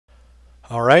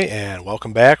Alright, and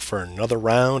welcome back for another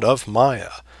round of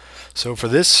Maya. So for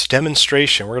this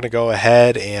demonstration, we're going to go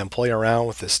ahead and play around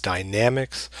with this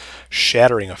dynamics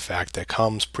shattering effect that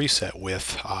comes preset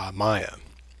with Maya.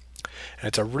 And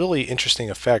it's a really interesting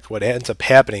effect. What ends up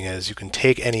happening is you can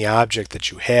take any object that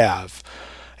you have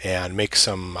and make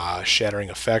some shattering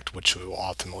effect, which will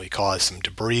ultimately cause some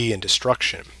debris and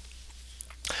destruction.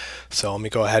 So let me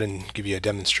go ahead and give you a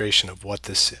demonstration of what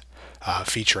this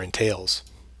feature entails.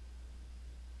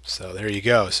 So there you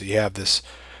go. So you have this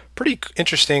pretty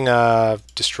interesting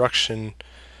destruction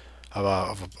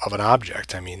of an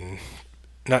object. I mean,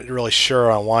 not really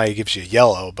sure on why it gives you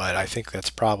yellow, but I think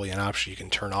that's probably an option you can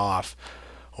turn off,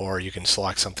 or you can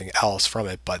select something else from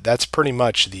it. But that's pretty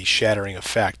much the shattering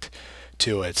effect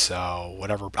to it. So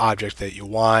whatever object that you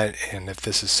want, and if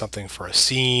this is something for a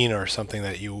scene or something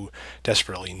that you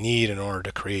desperately need in order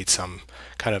to create some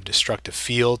kind of destructive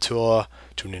feel to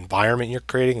an environment you're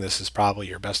creating, this is probably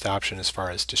your best option as far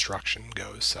as destruction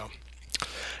goes. So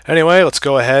anyway, let's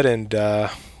go ahead and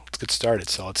let's get started.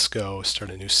 So let's go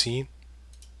start a new scene.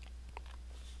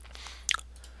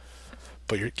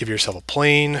 Give yourself a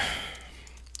plane.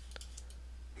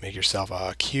 Make yourself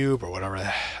a cube or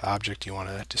whatever object you want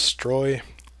to destroy.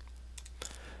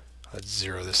 Let's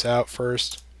zero this out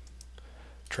first.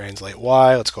 Translate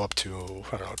Y. Let's go up to,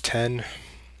 I don't know, 10.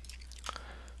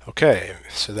 Okay,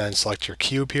 so then select your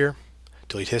cube here.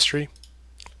 Delete history.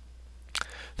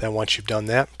 Then once you've done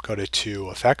that, go to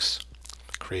Effects,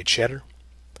 Create Shatter.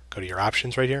 Go to your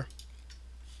options right here.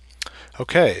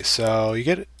 Okay, so you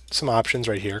get some options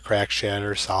right here: crack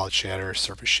shatter, solid shatter,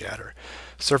 surface shatter.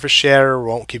 Surface shatter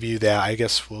won't give you that. I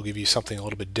guess we'll give you something a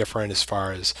little bit different as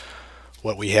far as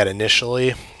what we had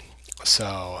initially.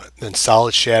 So then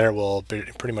solid shatter will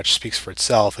pretty much speaks for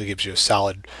itself. It gives you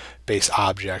solid base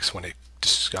objects when it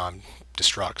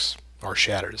destructs or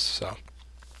shatters. So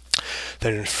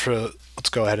then let's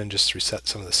go ahead and just reset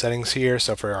some of the settings here.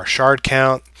 So for our shard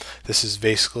count, this is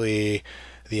basically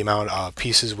the amount of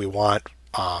pieces we want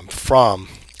from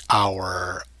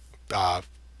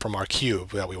our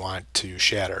cube that we want to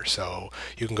shatter. So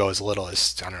you can go as little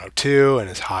as, I don't know, 2, and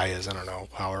as high as, I don't know,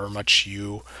 however much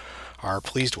you are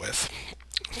pleased with.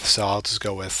 So I'll just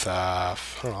go with I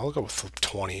don't know, I'll go with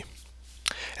 20.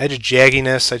 Edge of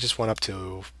jagginess, I just went up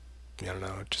to, I don't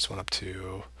know, just went up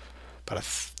to about a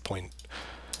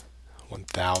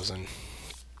 0.1000.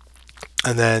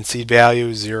 And then seed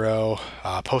value 0.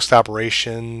 Post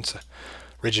operations,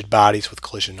 rigid bodies with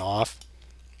collision off.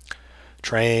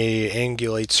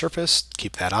 Triangulate surface,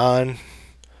 keep that on.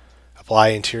 Apply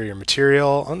interior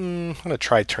material. I'm going to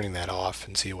try turning that off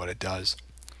and see what it does.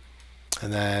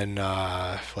 And then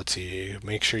let's see,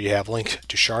 make sure you have link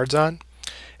to shards on,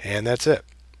 and that's it.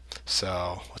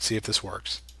 So let's see if this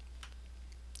works.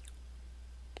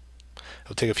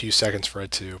 It'll take a few seconds for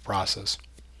it to process.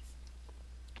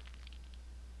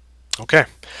 Okay,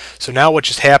 so now what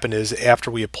just happened is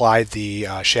after we applied the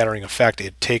shattering effect,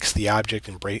 it takes the object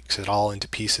and breaks it all into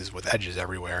pieces with edges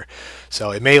everywhere.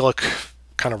 So it may look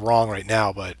kind of wrong right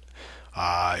now, but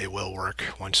it will work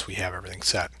once we have everything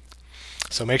set.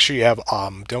 So make sure you have,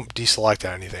 don't deselect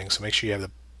anything, so make sure you have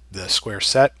the square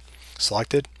set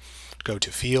selected. Go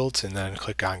to Fields and then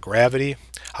click on Gravity.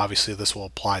 Obviously this will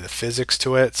apply the physics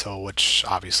to it, so which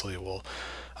obviously will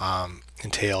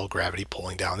entail gravity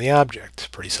pulling down the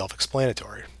object. Pretty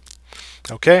self-explanatory.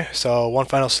 Okay, so one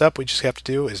final step we just have to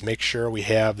do is make sure we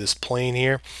have this plane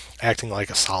here acting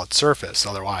like a solid surface.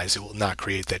 Otherwise it will not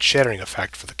create that shattering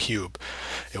effect for the cube.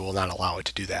 It will not allow it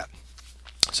to do that.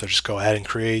 So just go ahead and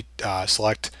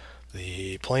select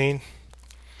the plane.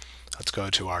 Let's go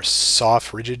to our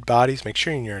soft rigid bodies. Make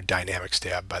sure you're in your Dynamics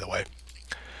tab, by the way.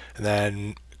 And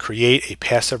then create a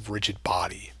passive rigid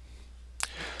body.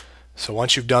 So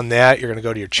once you've done that, you're going to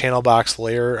go to your channel box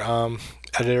layer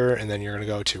editor, and then you're going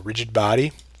to go to rigid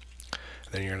body.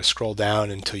 And then you're going to scroll down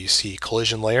until you see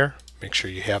collision layer. Make sure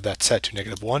you have that set to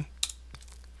 -1.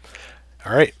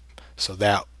 Alright, so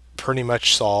that pretty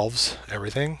much solves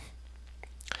everything.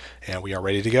 And we are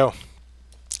ready to go.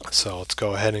 So let's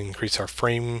go ahead and increase our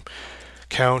frame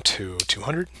count to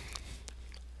 200.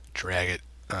 Drag it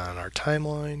on our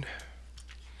timeline.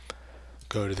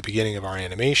 Go to the beginning of our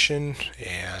animation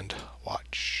and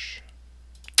watch.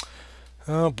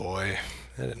 Oh boy,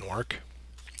 that didn't work.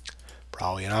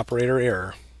 Probably an operator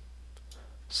error.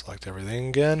 Select everything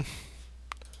again.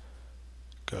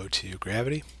 Go to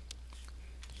gravity.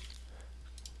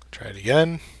 Try it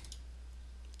again.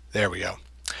 There we go.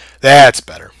 That's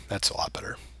better. That's a lot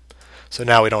better. So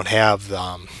now we don't have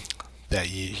that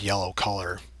yellow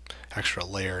color extra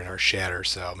layer in our shatter,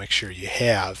 so make sure you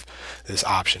have this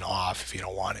option off if you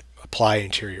don't want it. Apply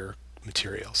interior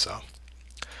material. So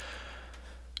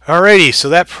Alrighty, so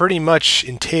that pretty much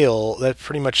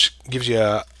gives you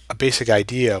a basic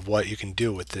idea of what you can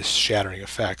do with this shattering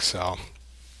effect. So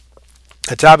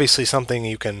it's obviously something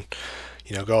you can,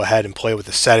 go ahead and play with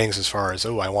the settings as far as,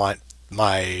 oh, I want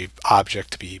my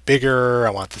object to be bigger, I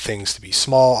want the things to be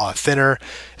thinner,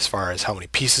 as far as how many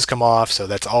pieces come off. So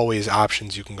that's always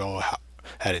options you can go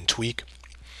ahead and tweak.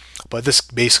 But this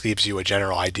basically gives you a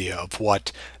general idea of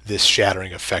what this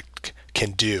shattering effect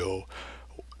can do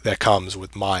that comes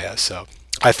with Maya. So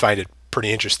I find it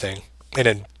pretty interesting,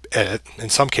 and in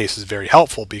some cases very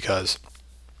helpful, because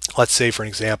let's say, for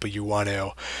example, you want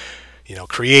to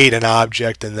create an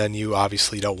object, and then you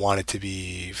obviously don't want it to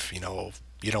be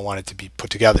you don't want it to be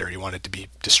put together. You want it to be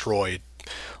destroyed,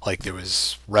 like there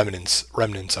was remnants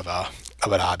of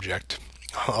an object,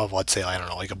 of, let's say, I don't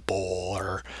know, like a bowl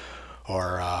or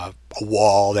a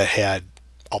wall that had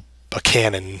a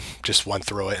cannon just went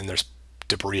through it, and there's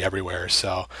debris everywhere.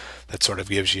 So that sort of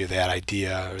gives you that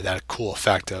idea, or that cool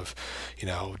effect of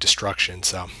destruction.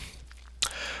 So,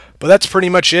 but that's pretty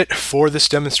much it for this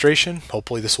demonstration.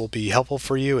 Hopefully this will be helpful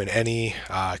for you in any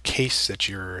case that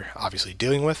you're obviously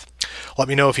dealing with. Let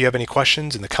me know if you have any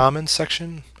questions in the comments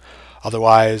section.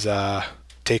 Otherwise,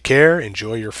 take care,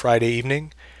 enjoy your Friday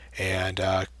evening,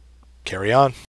 and carry on.